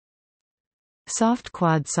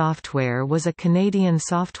SoftQuad Software was a Canadian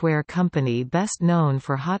software company best known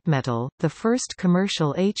for HoTMetaL, the first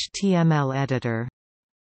commercial HTML editor.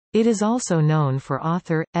 It is also known for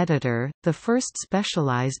Author, Editor, the first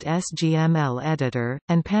specialized SGML editor,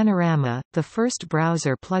 and Panorama, the first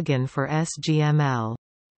browser plugin for SGML.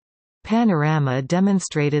 Panorama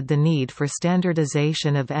demonstrated the need for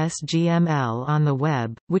standardization of SGML on the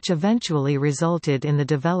web, which eventually resulted in the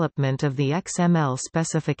development of the XML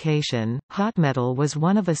specification. HoTMetaL was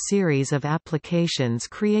one of a series of applications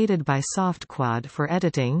created by SoftQuad for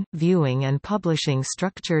editing, viewing and publishing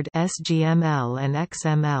structured SGML and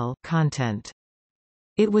XML content.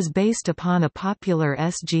 It was based upon a popular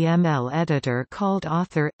SGML editor called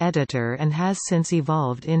Author, Editor and has since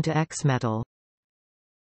evolved into XMetaL.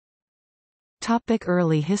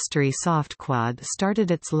 Early history. SoftQuad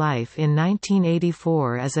started its life in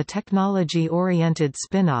 1984 as a technology-oriented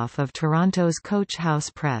spin-off of Toronto's Coach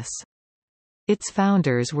House Press. Its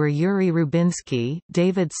founders were Yuri Rubinsky,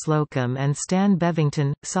 David Slocum and Stan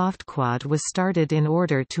Bevington. SoftQuad was started in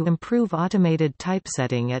order to improve automated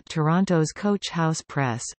typesetting at Toronto's Coach House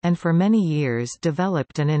Press, and for many years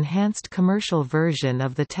developed an enhanced commercial version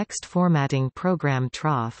of the text formatting program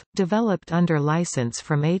Troff, developed under license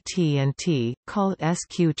from AT&T, called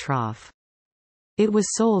SQ-Troff. It was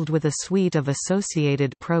sold with a suite of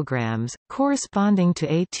associated programs, corresponding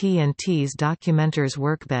to AT&T's Documenters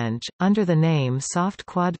Workbench, under the name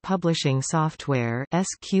SoftQuad Publishing Software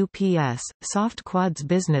 (SQPS). SoftQuad's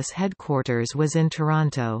business headquarters was in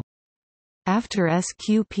Toronto. After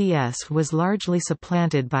SQPS was largely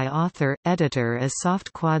supplanted by Author, Editor as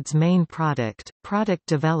SoftQuad's main product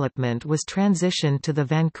development was transitioned to the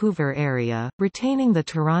Vancouver area, retaining the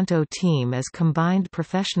Toronto team as combined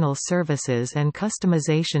professional services and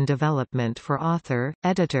customization development for Author,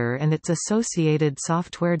 Editor and its associated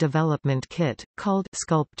software development kit, called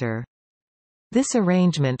Sculptor. This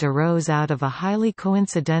arrangement arose out of a highly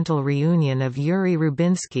coincidental reunion of Yuri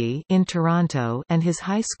Rubinsky in Toronto and his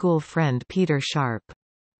high school friend Peter Sharp.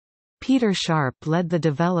 Peter Sharp led the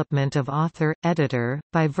development of Author, Editor,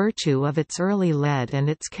 by virtue of its early lead and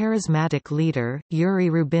its charismatic leader, Yuri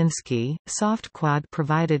Rubinsky. SoftQuad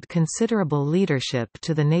provided considerable leadership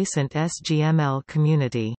to the nascent SGML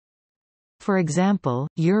community. For example,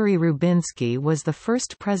 Yuri Rubinsky was the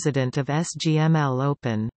first president of SGML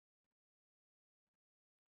Open.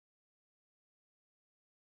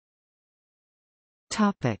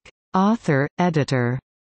 Author, Editor.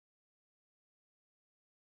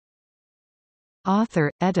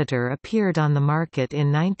 Author, Editor appeared on the market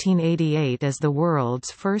in 1988 as the world's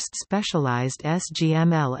first specialized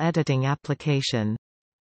SGML editing application.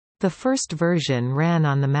 The first version ran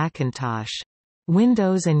on the Macintosh.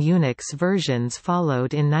 Windows and Unix versions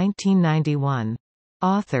followed in 1991.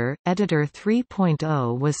 Author, Editor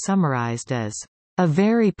 3.0 was summarized as a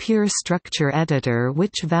very pure structure editor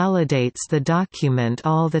which validates the document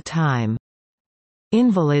all the time.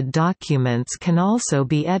 Invalid documents can also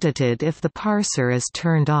be edited if the parser is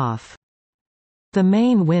turned off. The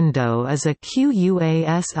main window is a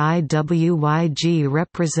QUASIWYG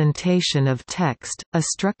representation of text, a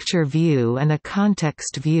structure view and a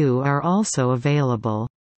context view are also available.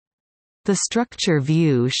 The structure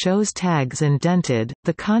view shows tags indented,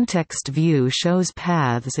 the context view shows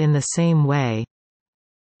paths in the same way.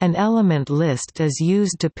 An element list is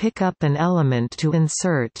used to pick up an element to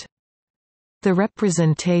insert. The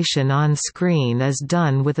representation on screen is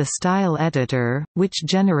done with a style editor, which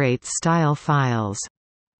generates style files.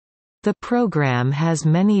 The program has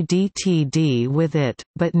many DTD with it,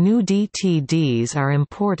 but new DTDs are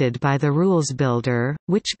imported by the rules builder,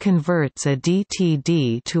 which converts a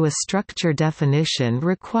DTD to a structure definition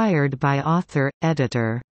required by Author,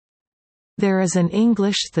 Editor. There is an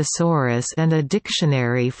English thesaurus and a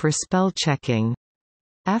dictionary for spell checking.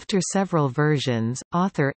 After several versions,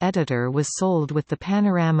 Author, Editor was sold with the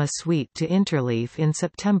Panorama suite to Interleaf in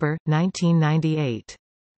September, 1998.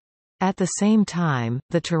 At the same time,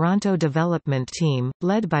 the Toronto development team,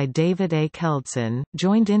 led by David A. Keldson,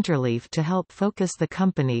 joined Interleaf to help focus the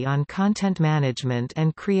company on content management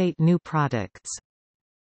and create new products.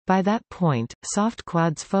 By that point,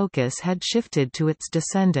 SoftQuad's focus had shifted to its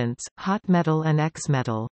descendants, HoTMetaL and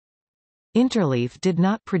XMetaL. Interleaf did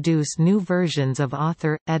not produce new versions of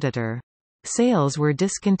Author, Editor. Sales were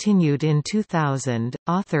discontinued in 2000.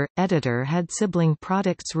 Author, Editor had sibling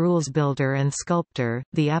products Rules Builder and Sculptor,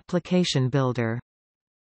 the application builder.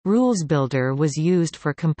 Rules Builder was used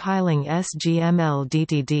for compiling SGML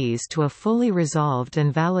DTDs to a fully resolved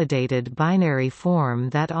and validated binary form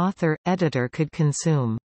that Author, Editor could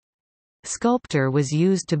consume. Sculptor was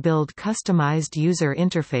used to build customized user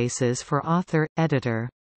interfaces for Author, Editor.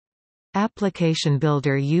 Application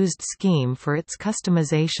Builder used Scheme for its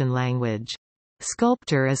customization language.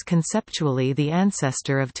 Sculptor is conceptually the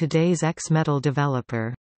ancestor of today's XMetaL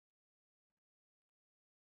developer.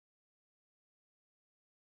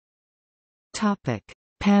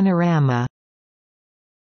 Panorama.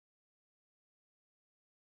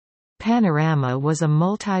 Panorama was a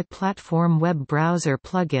multi-platform web browser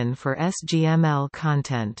plugin for HTML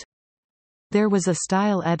content. There was a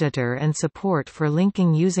style editor and support for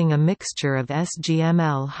linking using a mixture of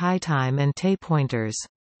HTML HiTime and TE pointers.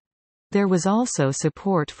 There was also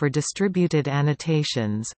support for distributed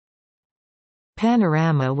annotations.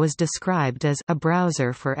 Panorama was described as a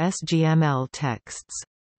browser for HTML texts.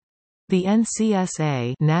 The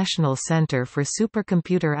NCSA National Center for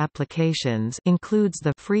Supercomputer Applications includes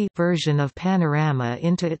the free version of Panorama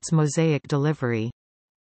into its Mosaic delivery.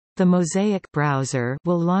 The Mosaic browser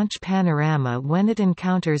will launch Panorama when it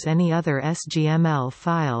encounters any other HTML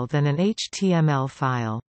file than an HTML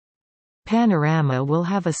file. Panorama will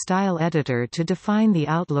have a style editor to define the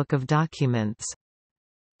outlook of documents.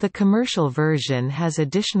 The commercial version has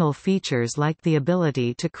additional features like the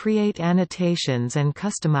ability to create annotations and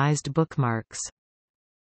customized bookmarks.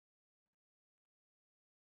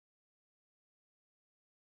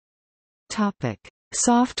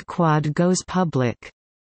 SoftQuad goes public.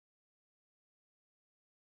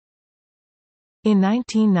 In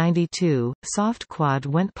 1992, SoftQuad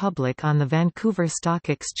went public on the Vancouver Stock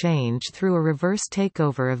Exchange through a reverse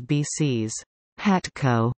takeover of BC's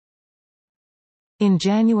Hatco. In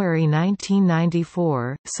January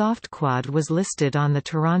 1994, SoftQuad was listed on the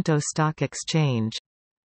Toronto Stock Exchange.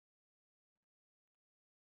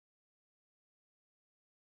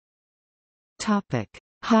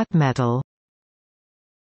 HoTMetaL.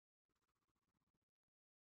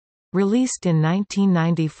 Released in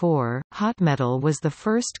 1994, HoTMetaL was the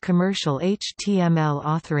first commercial HTML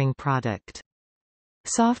authoring product.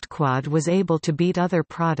 SoftQuad was able to beat other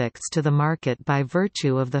products to the market by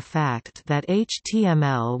virtue of the fact that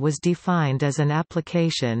HTML was defined as an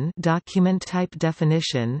application document type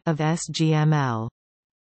definition of SGML.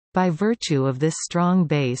 By virtue of this strong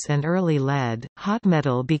base and early lead,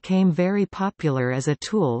 HoTMetaL became very popular as a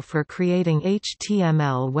tool for creating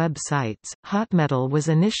HTML websites. HoTMetaL was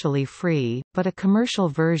initially free, but a commercial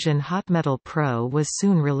version HoTMetaL Pro was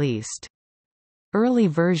soon released. Early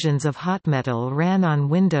versions of HoTMetaL ran on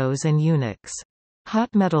Windows and Unix.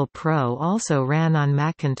 HoTMetaL Pro also ran on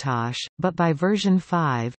Macintosh, but by version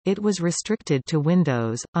 5, it was restricted to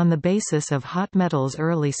Windows. On the basis of HoTMetal's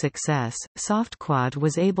early success, SoftQuad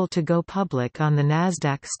was able to go public on the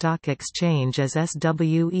Nasdaq Stock Exchange as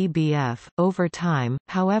SWEBF. Over time,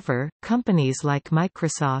 however, companies like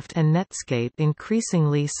Microsoft and Netscape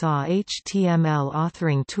increasingly saw HTML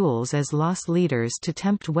authoring tools as loss leaders to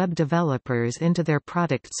tempt web developers into their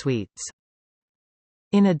product suites.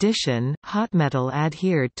 In addition, HoTMetaL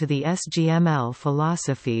adhered to the SGML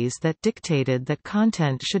philosophies that dictated that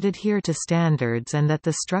content should adhere to standards and that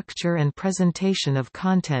the structure and presentation of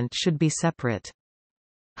content should be separate.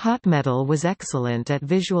 HoTMetaL was excellent at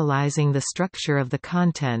visualizing the structure of the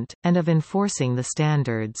content, and of enforcing the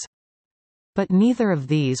standards. But neither of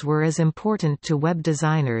these were as important to web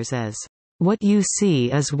designers as, "What you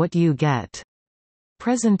see is what you get."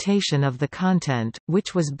 Presentation of the content,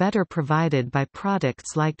 which was better provided by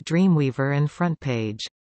products like Dreamweaver and FrontPage.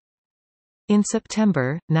 In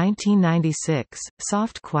September 1996,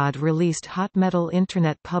 SoftQuad released HoTMetaL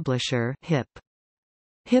Internet Publisher (HIP).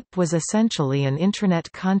 HIP was essentially an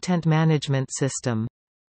Internet content management system.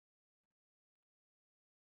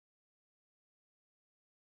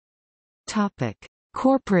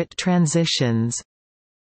 Corporate transitions.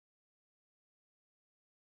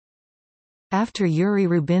 After Yuri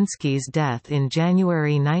Rubinsky's death in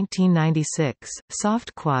January 1996,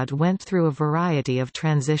 SoftQuad went through a variety of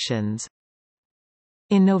transitions.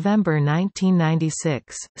 In November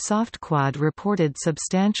 1996, SoftQuad reported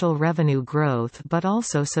substantial revenue growth but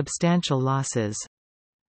also substantial losses.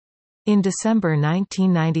 In December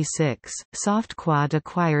 1996, SoftQuad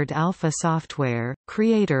acquired Alpha Software,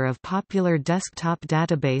 creator of popular desktop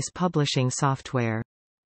database publishing software.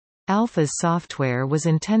 Alpha's software was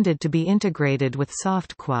intended to be integrated with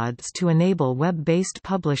SoftQuad's to enable web-based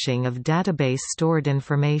publishing of database-stored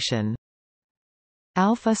information.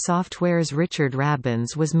 Alpha Software's Richard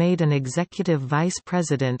Rabbins was made an executive vice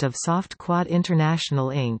president of SoftQuad International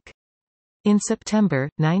Inc. In September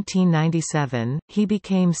 1997, he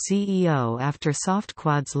became CEO after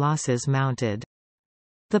SoftQuad's losses mounted.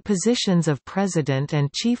 The positions of president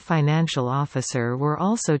and chief financial officer were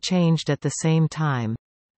also changed at the same time.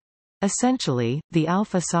 Essentially, the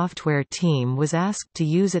Alpha Software team was asked to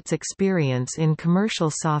use its experience in commercial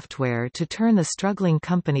software to turn the struggling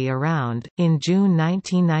company around. In June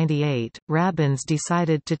 1998, Rabins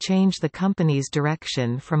decided to change the company's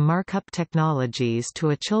direction from Markup Technologies to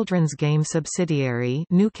a children's game subsidiary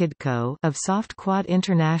Nukidco of SoftQuad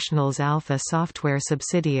International's Alpha Software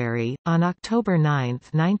subsidiary. On October 9,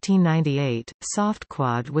 1998,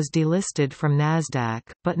 SoftQuad was delisted from Nasdaq,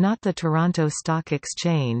 but not the Toronto Stock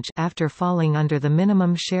Exchange after falling under the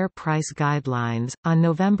minimum share price guidelines. On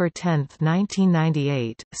November 10,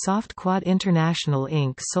 1998, SoftQuad International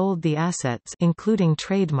Inc. sold the assets including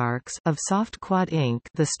trademarks of SoftQuad Inc.,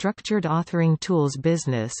 the structured authoring tools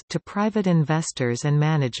business, to private investors and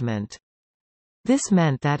management. This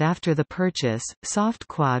meant that after the purchase,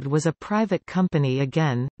 SoftQuad was a private company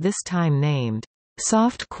again, this time named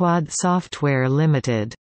SoftQuad Software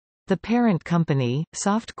Limited. The parent company,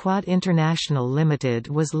 SoftQuad International Limited,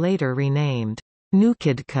 was later renamed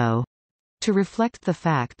Nukidco to reflect the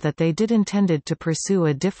fact that they did intended to pursue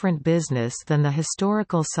a different business than the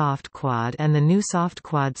historical SoftQuad and the new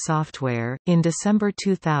SoftQuad Software. In December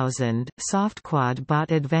 2000, SoftQuad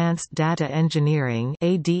bought Advanced Data Engineering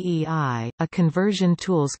 (ADEI), a conversion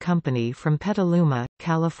tools company from Petaluma,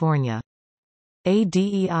 California.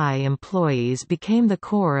 ADEI employees became the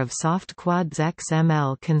core of SoftQuad's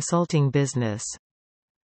XML consulting business.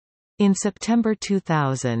 In September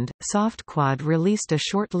 2000, SoftQuad released a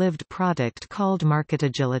short-lived product called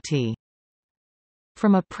MarketAgility.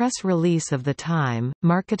 From a press release of the time,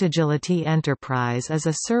 MarketAgility Enterprise is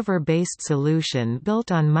a server-based solution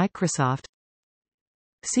built on Microsoft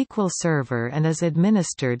SQL Server and is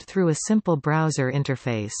administered through a simple browser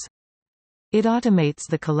interface. It automates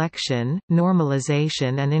the collection,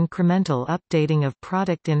 normalization and incremental updating of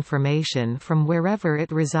product information from wherever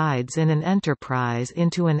it resides in an enterprise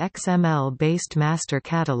into an XML-based master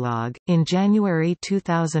catalog. In January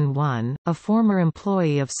 2001, a former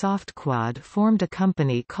employee of SoftQuad formed a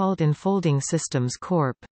company called Enfolding Systems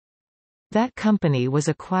Corp. That company was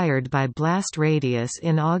acquired by Blast Radius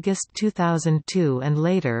in August 2002 and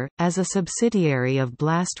later, as a subsidiary of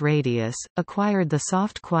Blast Radius, acquired the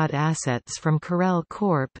SoftQuad assets from Corel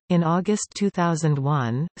Corp. In August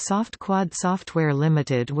 2001, SoftQuad Software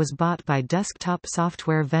Limited was bought by desktop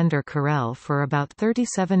software vendor Corel for about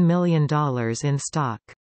 $37 million in stock.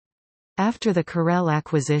 After the Corel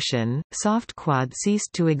acquisition, SoftQuad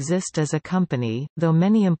ceased to exist as a company, though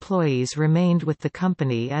many employees remained with the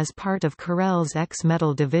company as part of Corel's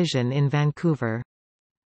XMetaL division in Vancouver.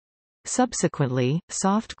 Subsequently,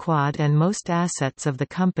 SoftQuad and most assets of the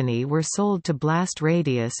company were sold to Blast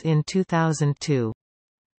Radius in 2002.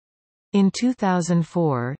 In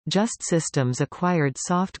 2004, Just Systems acquired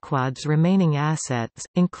SoftQuad's remaining assets,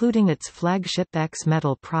 including its flagship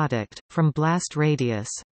XMetaL product, from Blast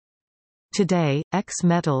Radius. Today,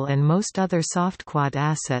 XMetaL and most other SoftQuad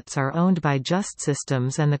assets are owned by Just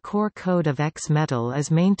Systems, and the core code of XMetaL is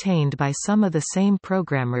maintained by some of the same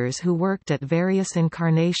programmers who worked at various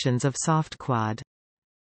incarnations of SoftQuad.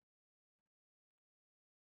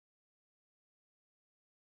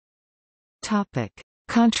 Topic: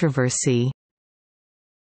 Controversy.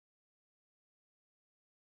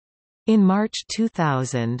 In March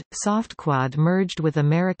 2000, SoftQuad merged with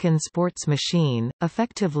American Sports Machine,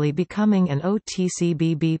 effectively becoming an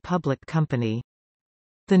OTCBB public company.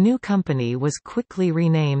 The new company was quickly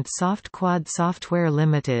renamed SoftQuad Software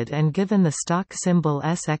Limited and given the stock symbol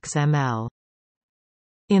SXML.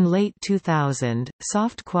 In late 2000,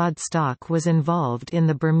 SoftQuad stock was involved in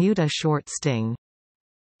the Bermuda short sting.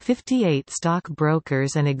 58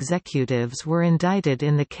 stockbrokers and executives were indicted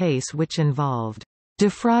in the case, which involved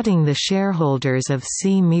defrauding the shareholders of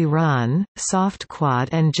XMetaL, SoftQuad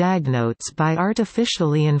and Jagnotes by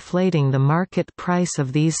artificially inflating the market price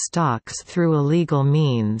of these stocks through illegal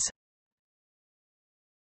means.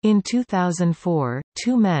 In 2004,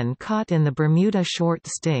 two men caught in the Bermuda short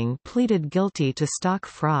sting pleaded guilty to stock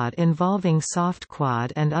fraud involving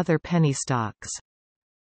SoftQuad and other penny stocks.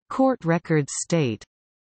 Court records state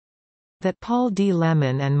that Paul D.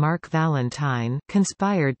 Lemon and Mark Valentine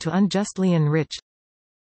conspired to unjustly enrich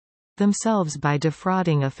themselves by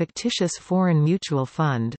defrauding a fictitious foreign mutual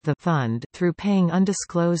fund, the fund, through paying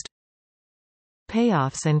undisclosed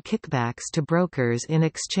payoffs and kickbacks to brokers in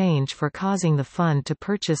exchange for causing the fund to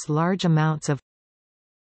purchase large amounts of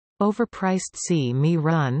overpriced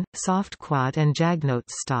XMetaL, SoftQuad and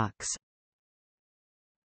Jagnotes stocks.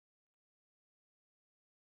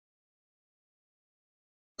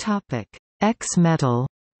 XMetaL.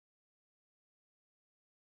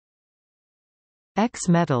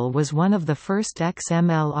 XMetaL was one of the first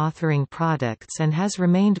XML authoring products and has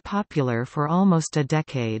remained popular for almost a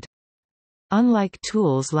decade. Unlike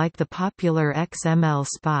tools like the popular XML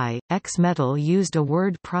SPI, XMetaL used a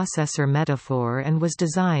word processor metaphor and was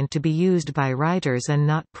designed to be used by writers and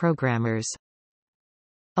not programmers.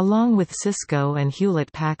 Along with Cisco and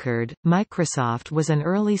Hewlett-Packard, Microsoft was an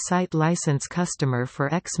early site license customer for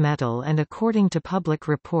XMetaL and according to public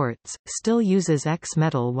reports, still uses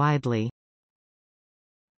XMetaL widely.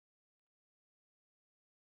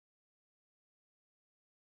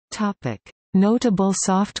 Notable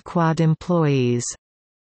SoftQuad employees.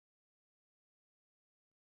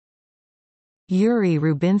 Yuri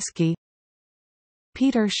Rubinsky,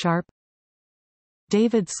 Peter Sharp,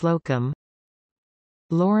 David Slocum,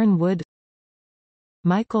 Lauren Wood,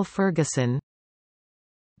 Michael Ferguson,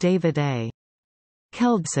 David A.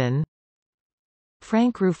 Keldson,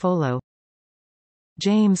 Frank Ruffolo,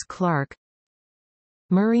 James Clark,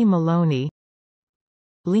 Murray Maloney,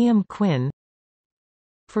 Liam Quinn,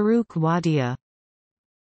 Farouk Wadia,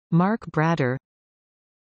 Mark Brader,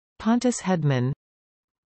 Pontus Hedman,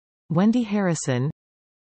 Wendy Harrison,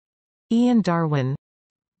 Ian Darwin,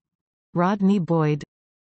 Rodney Boyd,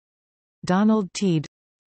 Donald Teed,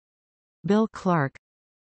 Bill Clark,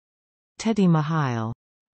 Teddy Mihail.